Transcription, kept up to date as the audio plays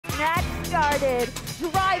started.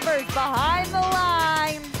 Drivers behind the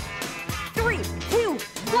line. 3, 2,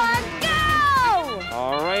 1, go!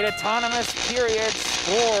 All right, autonomous period.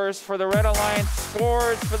 Scores for the Red Alliance,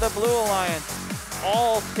 scores for the Blue Alliance.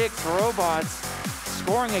 All 6 robots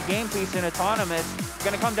scoring a game piece in autonomous.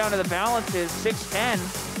 Gonna come down to the balances. 610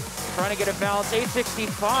 trying to get a balance.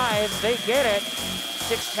 865, they get it.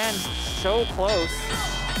 610 so close.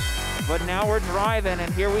 But now we're driving,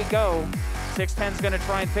 and here we go. 610's gonna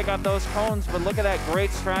try and pick up those cones, but look at that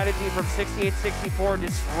great strategy from 6864,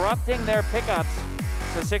 disrupting their pickups.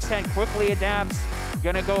 So 610 quickly adapts,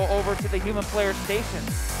 gonna go over to the human player station.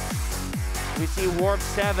 We see Warp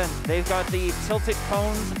 7, they've got the tilted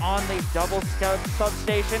cones on the double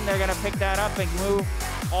substation. They're gonna pick that up and move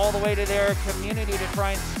all the way to their community to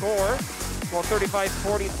try and score. While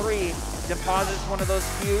 3543 deposits one of those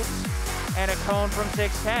cubes and a cone from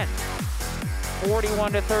 610.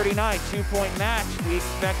 41 to 39, 2-point match. We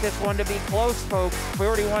expect this one to be close, folks.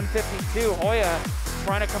 41-52, Hoya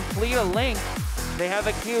trying to complete a link. They have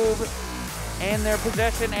a cube in their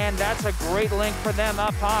possession, and that's a great link for them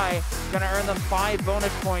up high. Gonna earn them 5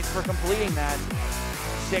 bonus points for completing that.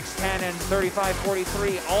 610 and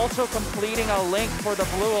 3543 also completing a link for the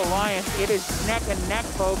Blue Alliance. It is neck and neck,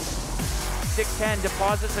 folks. 610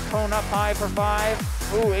 deposits a cone up high for 5.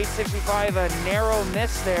 Ooh, 865, a narrow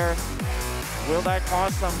miss there. Will that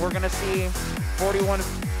cost them? We're gonna see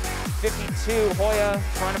 41-52, Hoya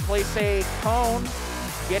trying to place a cone,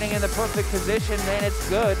 getting in the perfect position, and it's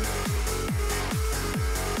good.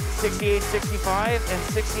 68-65 and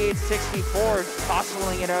 68-64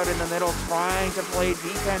 tossling it out in the middle, trying to play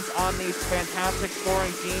defense on these fantastic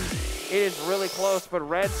scoring teams. It is really close, but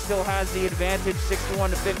Red still has the advantage,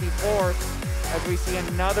 61-54, as we see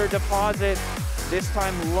another deposit, this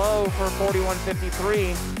time low for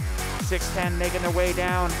 41-53. 610 making their way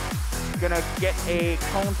down. Gonna get a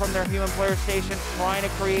cone from their human player station, trying to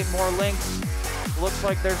create more links. Looks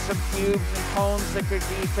like there's some cubes and cones that could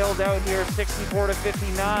be filled out here.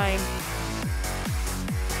 64-59.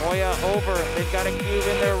 Hoya over. They've got a cube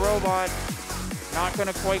in their robot. Not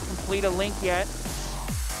gonna quite complete a link yet,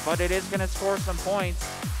 but it is gonna score some points.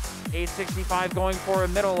 865 going for a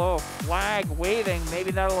middle. Oh, flag waving.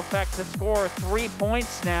 Maybe that'll affect the score. 3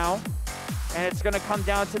 points now. And it's gonna come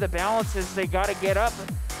down to the balances. They gotta get up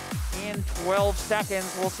in 12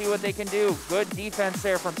 seconds. We'll see what they can do. Good defense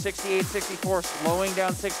there from 68-64, slowing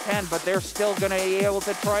down 610, but they're still gonna be able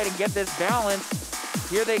to try to get this balance.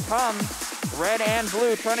 Here they come, Red and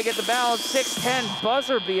Blue trying to get the balance. 610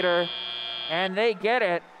 buzzer beater, and they get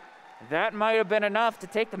it. That might have been enough to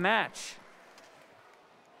take the match.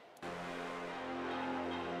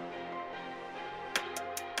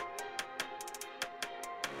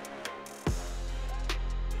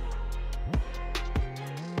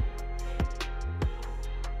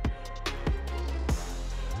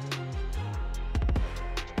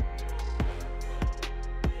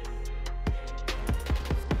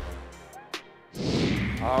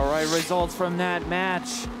 All right, results from that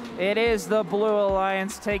match. It is the Blue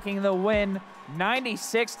Alliance taking the win,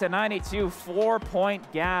 96-92,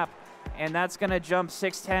 4-point gap. And that's gonna jump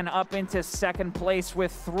 610 up into second place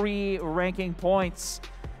with 3 ranking points.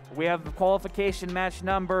 We have the qualification match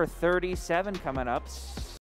number 37 coming up.